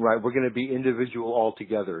 Right. We're going to be individual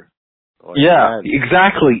altogether. Like yeah,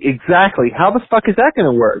 exactly. How the fuck is that going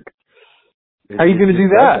to work? How are you going to do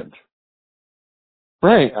that? Doesn't.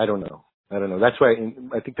 Right. I don't know. That's why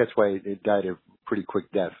I think that's why it died a pretty quick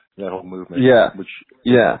death. That whole movement. Yeah.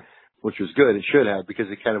 Which was good. It should have, because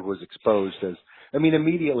it kind of was exposed as. I mean,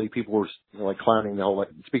 immediately people were like clowning the whole. Like,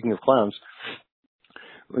 speaking of clowns,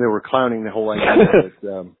 they were clowning the whole idea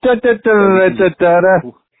that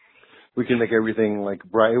we can make everything like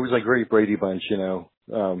bright. It was like very Brady Bunch, you know.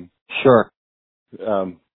 Sure.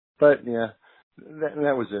 But yeah,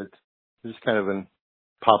 that was it. It just kind of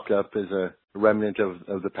popped up as a remnant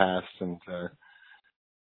of the past, and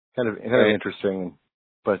kind of interesting.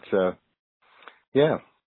 But yeah,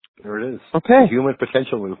 there it is. Okay. The Human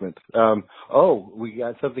Potential Movement. We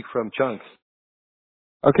got something from Chunks.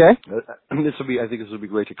 Okay. I think this will be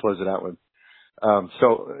great to close it out with.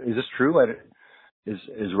 So is this true?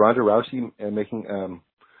 Is Ronda Rousey making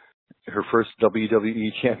her first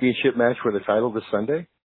WWE Championship match for the title this Sunday?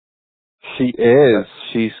 She is.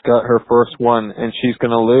 She's got her first one, and she's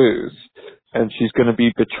going to lose, and she's going to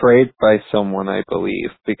be betrayed by someone, I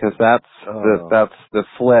believe, because that's the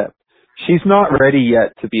flip. She's not ready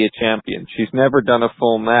yet to be a champion. She's never done a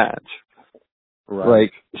full match. Right.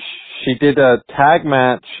 Like, she did a tag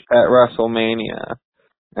match at WrestleMania,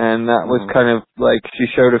 and that was kind of like, she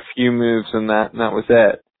showed a few moves and that was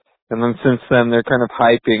it. And then since then, they're kind of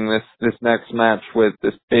hyping this next match with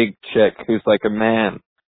this big chick who's like a man.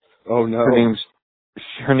 Oh no.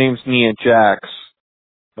 Her name's Nia Jax.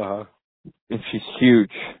 Uh-huh. And she's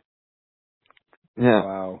huge. Yeah.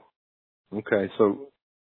 Wow. Okay, so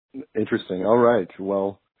interesting. All right.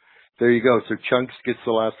 Well, there you go. So Chunks gets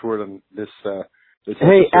the last word on this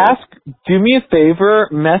Hey, episode. do me a favor,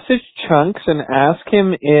 message Chunks and ask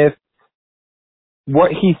him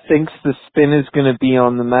what he thinks the spin is going to be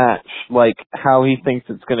on the match, like how he thinks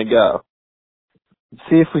it's going to go.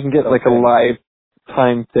 See if we can get like a live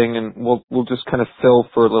time thing, and we'll just kind of fill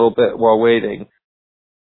for a little bit while waiting.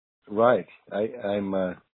 Right.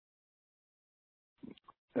 I'm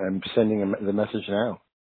sending the message now.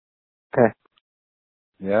 Okay.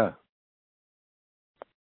 Yeah.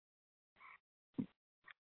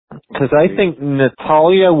 Because I think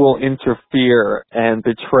Natalya will interfere and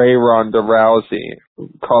betray Ronda Rousey,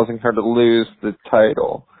 causing her to lose the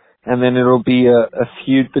title. And then it'll be a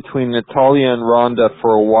feud between Natalya and Ronda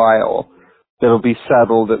for a while that'll be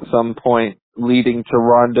settled at some point, leading to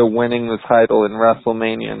Ronda winning the title in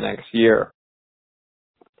WrestleMania next year.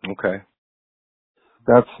 Okay.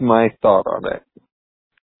 That's my thought on it.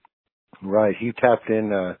 Right. He tapped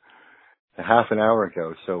in a half an hour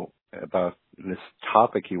ago, so about this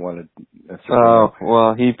topic he wanted. Oh,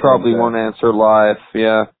 well, he probably won't answer live,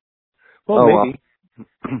 yeah. Well, maybe. Well.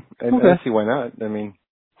 And Okay. I see why not. I mean,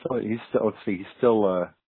 so he's still,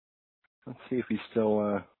 let's see if he's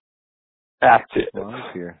still Active.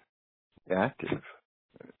 live here. Active.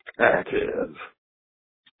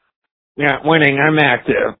 Yeah, winning. I'm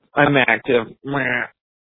active. Meh.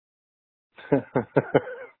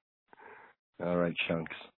 All right,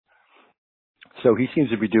 Chunks. So he seems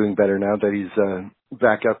to be doing better now that he's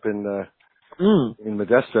back up in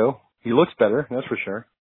Modesto. He looks better, that's for sure.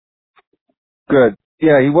 Good.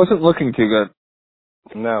 Yeah, he wasn't looking too good.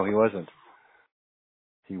 No, he wasn't.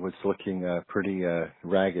 He was looking pretty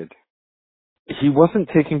ragged. He wasn't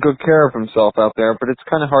taking good care of himself out there, but it's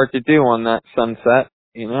kind of hard to do on that sunset,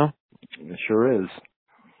 you know? It sure is.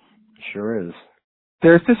 Sure is.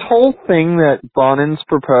 There's this whole thing that Bonins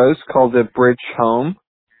proposed called a bridge home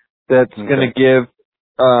that's going to give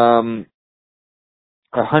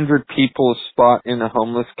 100 people a spot in a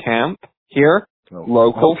homeless camp here,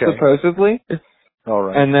 local supposedly. All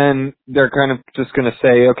right. And then they're kind of just going to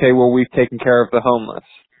say, okay, well, we've taken care of the homeless.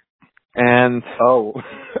 And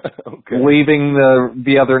okay. leaving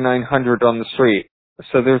the other 900 on the street.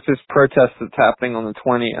 So there's this protest that's happening on the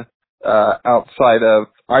 20th outside of,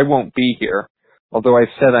 I won't be here, although I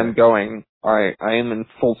said I'm going. I am in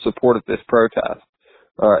full support of this protest.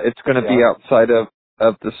 It's going to be outside of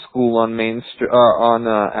the school on Main Street, on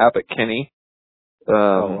Abbott Kinney.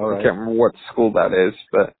 I can't remember what school that is,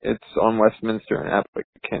 but it's on Westminster and Abbott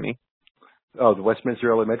Kinney. Oh, the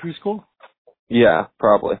Westminster Elementary School? Yeah,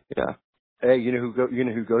 probably. Yeah. Hey, you know who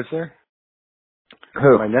goes there?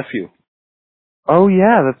 Who? My nephew. Oh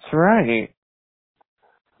yeah, that's right.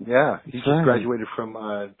 Yeah, he just graduated from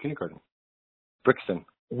kindergarten, Brixton.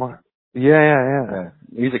 What? Yeah.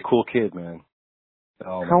 He's a cool kid, man.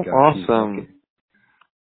 Oh my How gosh, awesome!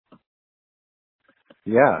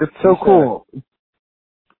 Yeah, it's so cool.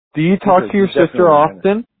 Do you talk to your sister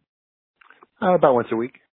often? About once a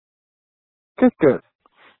week. Good.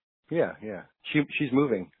 Yeah. She's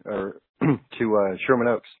moving to Sherman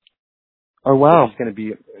Oaks. Oh wow! So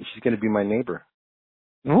she's gonna be my neighbor.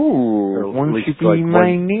 Ooh, won't she be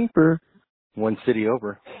my neighbor? One city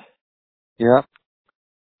over. Yep.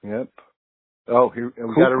 Oh, here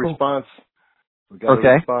we got a response. We got a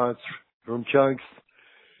response from Chunks.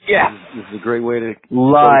 Yes. This is a great way to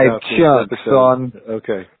live Chunks on.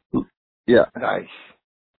 Okay. Yeah. Nice.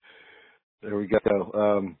 There we go.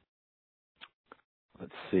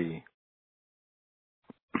 Let's see.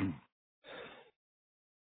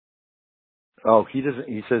 Oh, he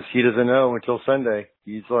says he doesn't know until Sunday.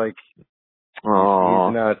 He's like, he's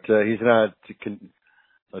not,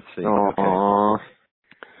 let's see. Aww.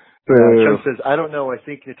 Okay. Chuck says, I don't know. I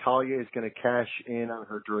think Natalya is going to cash in on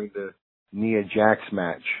her during the Nia Jax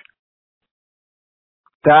match.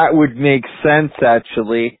 That would make sense,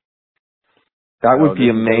 actually. That would be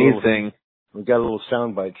amazing. We got a little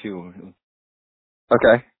soundbite too.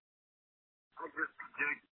 Okay. I just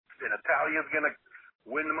predict that Natalya's going to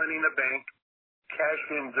win the Money in the Bank, cash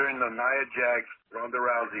in during the Nia Jax Ronda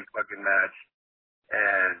Rousey fucking match,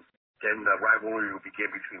 and then the rivalry will begin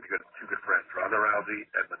between two good friends, Ronda Rousey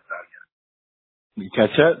and Natalya. You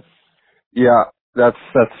catch that? Yeah, that's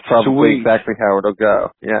probably exactly how it'll go.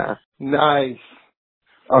 Yeah. Nice.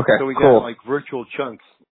 Okay, so we cool. got like virtual Chunks.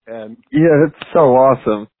 And yeah, that's so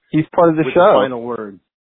awesome. He's part of the show. The final word.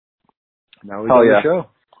 Now he's on the show.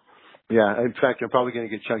 Yeah, in fact, I'm probably going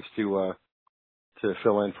to get Chunks to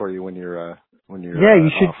fill in for you when you're Yeah, you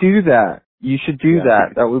should do that. You should do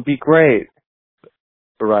that. That would be great.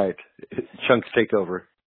 Right. Chunks take over.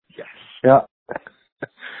 Yes. Yeah.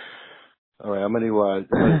 All right, I'm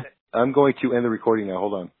going to end the recording now.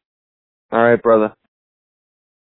 Hold on. All right, brother.